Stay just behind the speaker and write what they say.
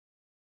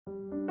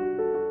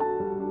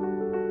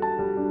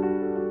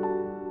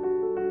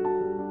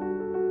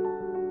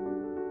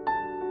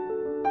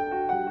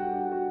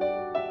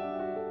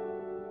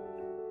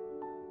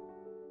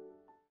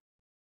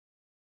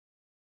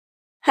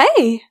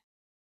Hey!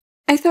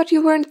 I thought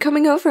you weren't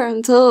coming over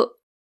until...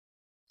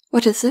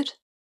 What is it?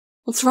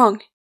 What's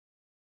wrong?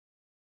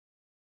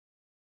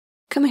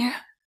 Come here.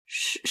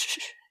 Shh, shh,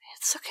 shh.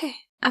 It's okay.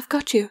 I've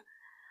got you.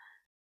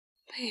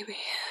 Baby.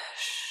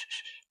 Shh,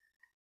 shh.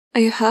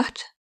 Are you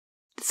hurt?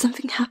 Did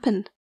something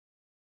happen?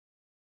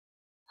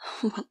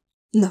 Well,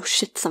 no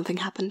shit, something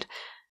happened.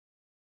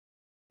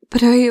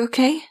 But are you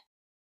okay?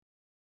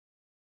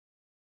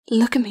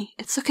 Look at me.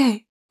 It's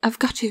okay. I've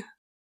got you.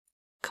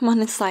 Come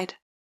on inside.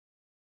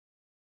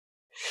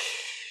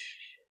 Shh.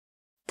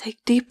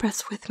 Take deep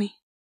breaths with me.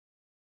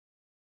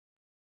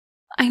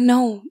 I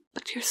know,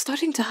 but you're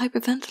starting to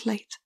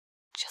hyperventilate.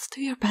 Just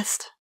do your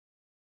best.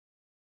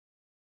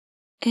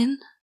 In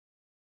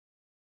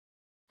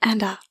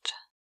and out.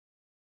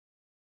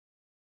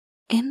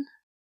 In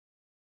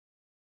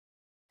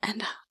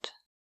and out.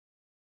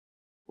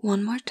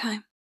 One more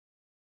time.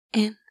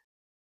 In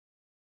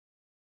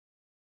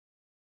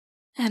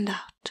and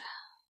out.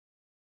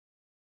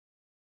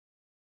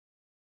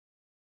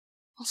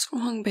 What's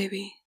wrong,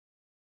 baby?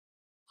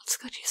 What's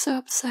got you so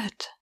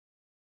upset?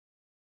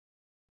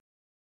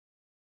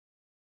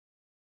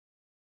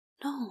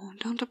 No,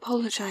 don't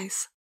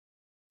apologize.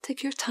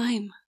 Take your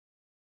time.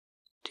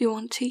 Do you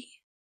want tea?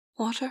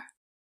 Water?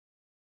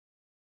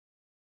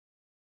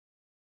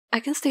 I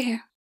can stay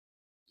here.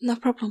 No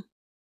problem.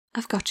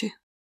 I've got you.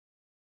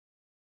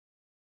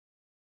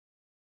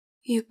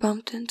 You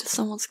bumped into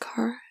someone's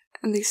car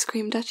and they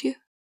screamed at you?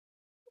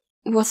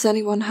 Was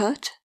anyone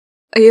hurt?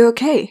 Are you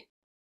okay?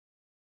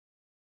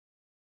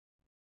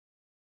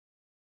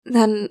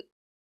 Then,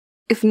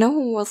 if no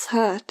one was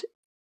hurt,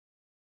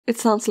 it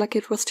sounds like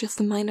it was just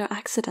a minor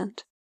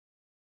accident.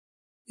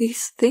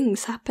 These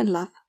things happen,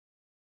 love.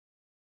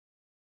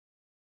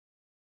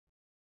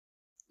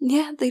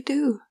 Yeah, they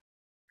do.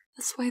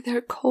 That's why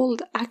they're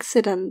called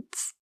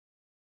accidents.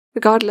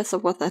 Regardless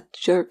of what that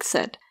jerk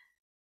said.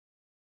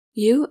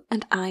 You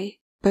and I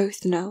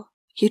both know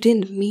you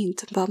didn't mean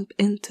to bump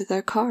into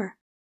their car.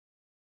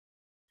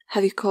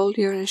 Have you called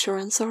your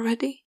insurance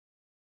already?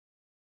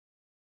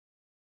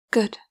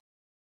 Good.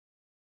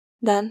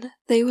 Then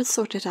they will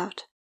sort it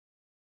out.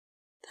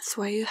 That's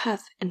why you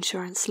have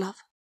insurance, love.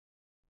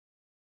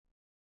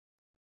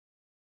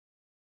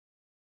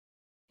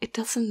 It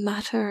doesn't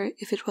matter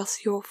if it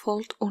was your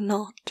fault or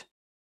not.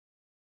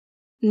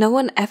 No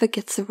one ever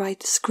gets the right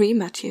to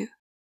scream at you.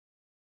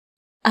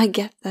 I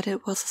get that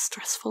it was a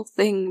stressful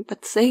thing,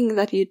 but saying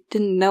that you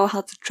didn't know how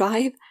to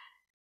drive,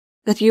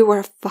 that you were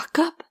a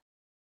fuck-up,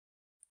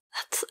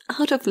 that's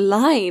out of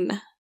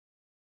line.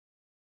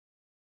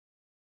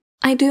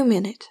 I do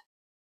mean it.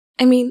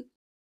 I mean,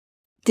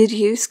 did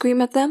you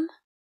scream at them?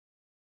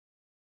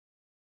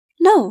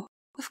 No,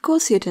 of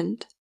course you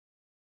didn't.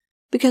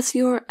 Because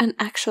you're an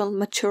actual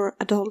mature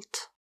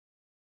adult.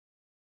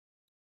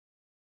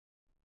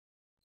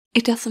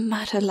 It doesn't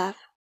matter, love.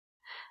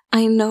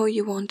 I know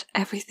you want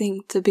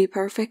everything to be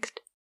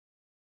perfect,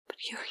 but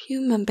you're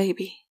human,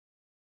 baby.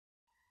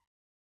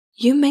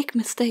 You make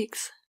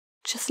mistakes,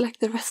 just like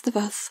the rest of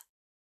us.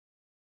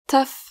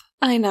 Tough,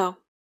 I know,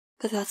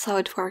 but that's how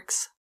it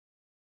works.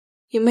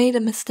 You made a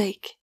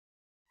mistake.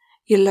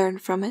 You learn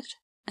from it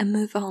and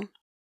move on.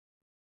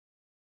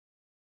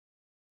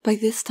 By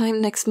this time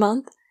next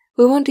month,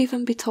 we won't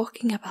even be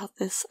talking about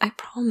this, I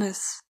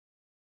promise.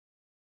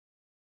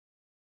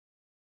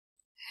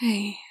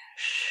 Hey,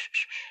 shh,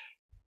 shh,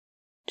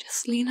 shh.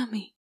 Just lean on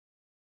me.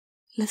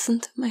 Listen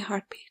to my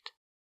heartbeat.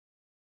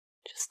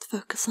 Just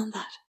focus on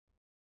that.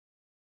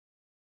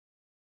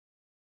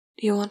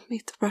 Do you want me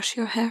to brush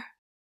your hair?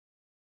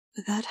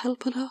 Would that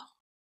help at all?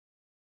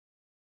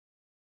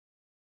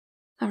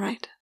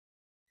 Alright.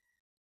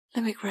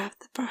 Let me grab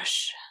the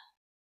brush.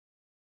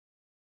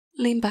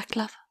 Lean back,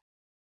 love.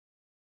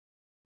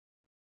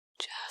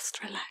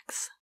 Just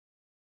relax.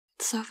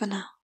 It's over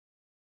now.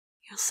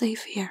 You're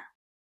safe here.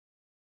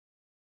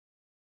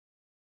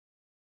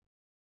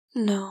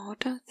 No,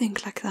 don't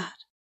think like that.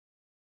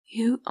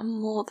 You are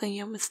more than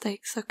your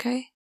mistakes,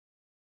 okay?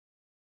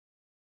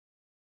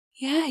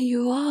 Yeah,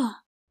 you are.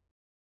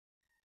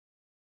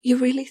 You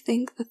really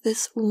think that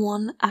this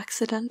one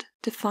accident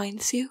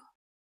defines you?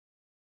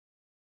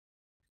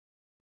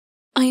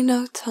 I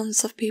know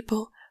tons of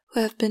people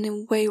who have been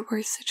in way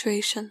worse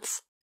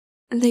situations,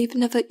 and they've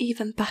never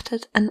even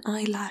batted an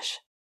eyelash.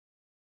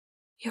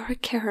 You're a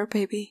carer,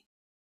 baby.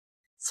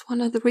 It's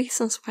one of the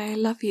reasons why I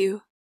love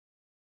you.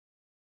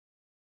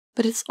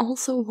 But it's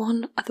also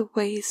one of the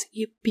ways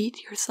you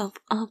beat yourself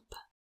up.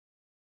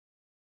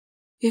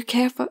 You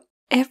care for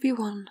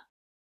everyone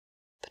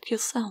but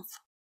yourself.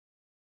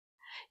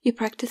 You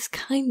practice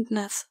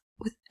kindness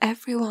with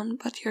everyone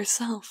but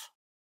yourself.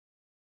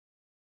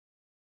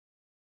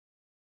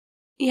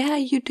 Yeah,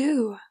 you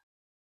do.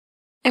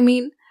 I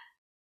mean,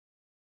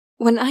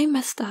 when I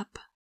messed up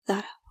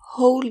that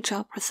whole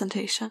job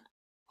presentation,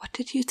 what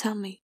did you tell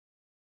me?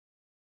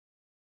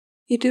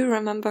 You do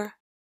remember?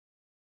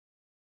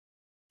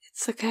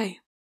 It's okay.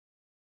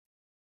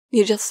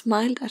 You just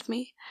smiled at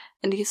me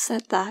and you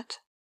said that.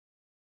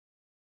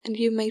 And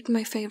you made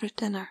my favorite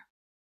dinner.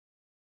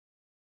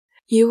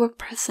 You were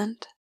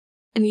present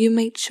and you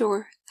made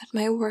sure that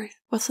my worth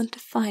wasn't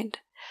defined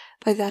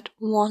by that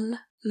one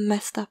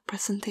messed up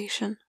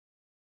presentation.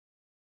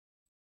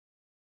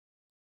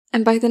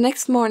 And by the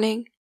next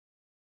morning,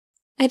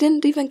 I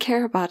didn't even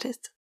care about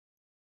it.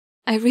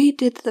 I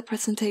redid the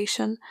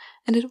presentation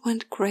and it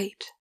went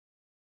great.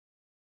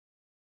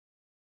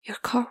 Your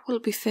car will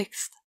be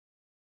fixed.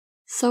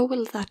 So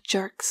will that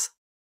jerk's.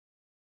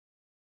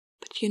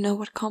 But you know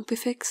what can't be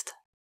fixed?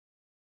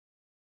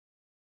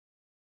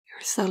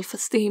 Your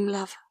self-esteem,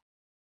 love.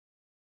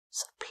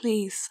 So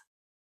please,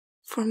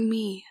 for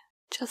me,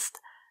 just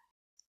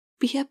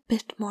be a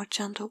bit more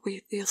gentle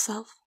with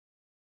yourself.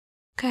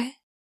 Okay?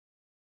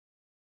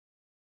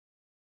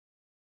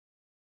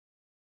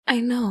 I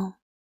know,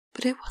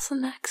 but it was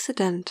an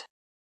accident.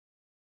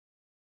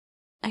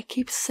 I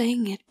keep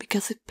saying it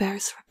because it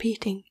bears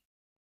repeating.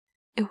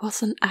 It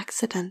was an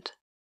accident.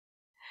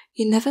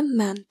 You never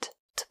meant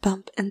to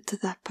bump into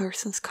that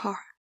person's car.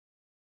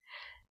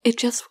 It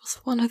just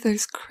was one of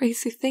those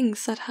crazy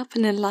things that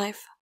happen in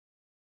life.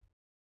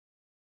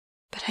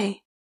 But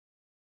hey,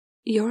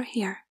 you're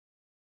here.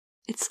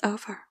 It's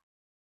over.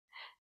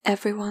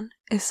 Everyone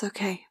is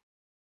okay.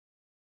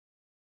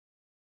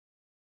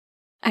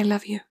 I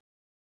love you.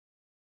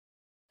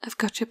 I've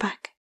got your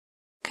back,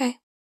 okay?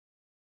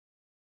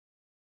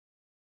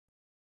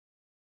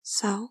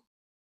 So,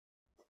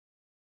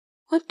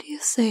 what do you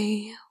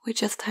say we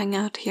just hang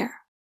out here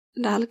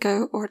and I'll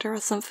go order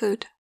us some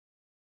food?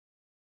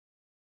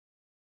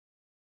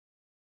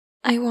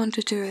 I want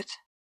to do it.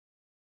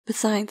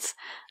 Besides,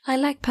 I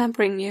like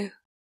pampering you.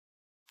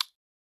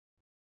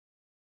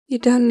 You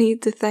don't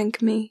need to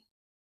thank me.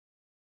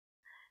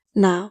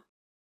 Now,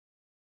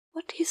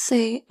 what do you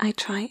say I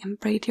try and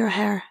braid your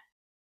hair?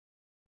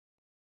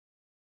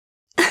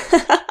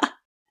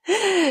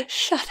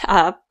 Shut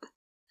up.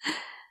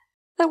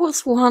 That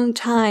was one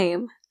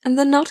time, and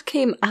the knot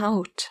came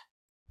out.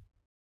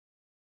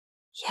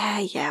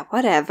 Yeah,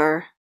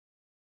 whatever.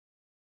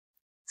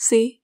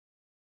 See?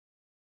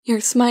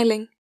 You're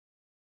smiling.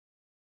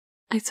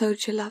 I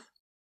told you, love.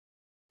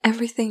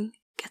 Everything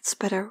gets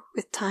better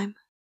with time.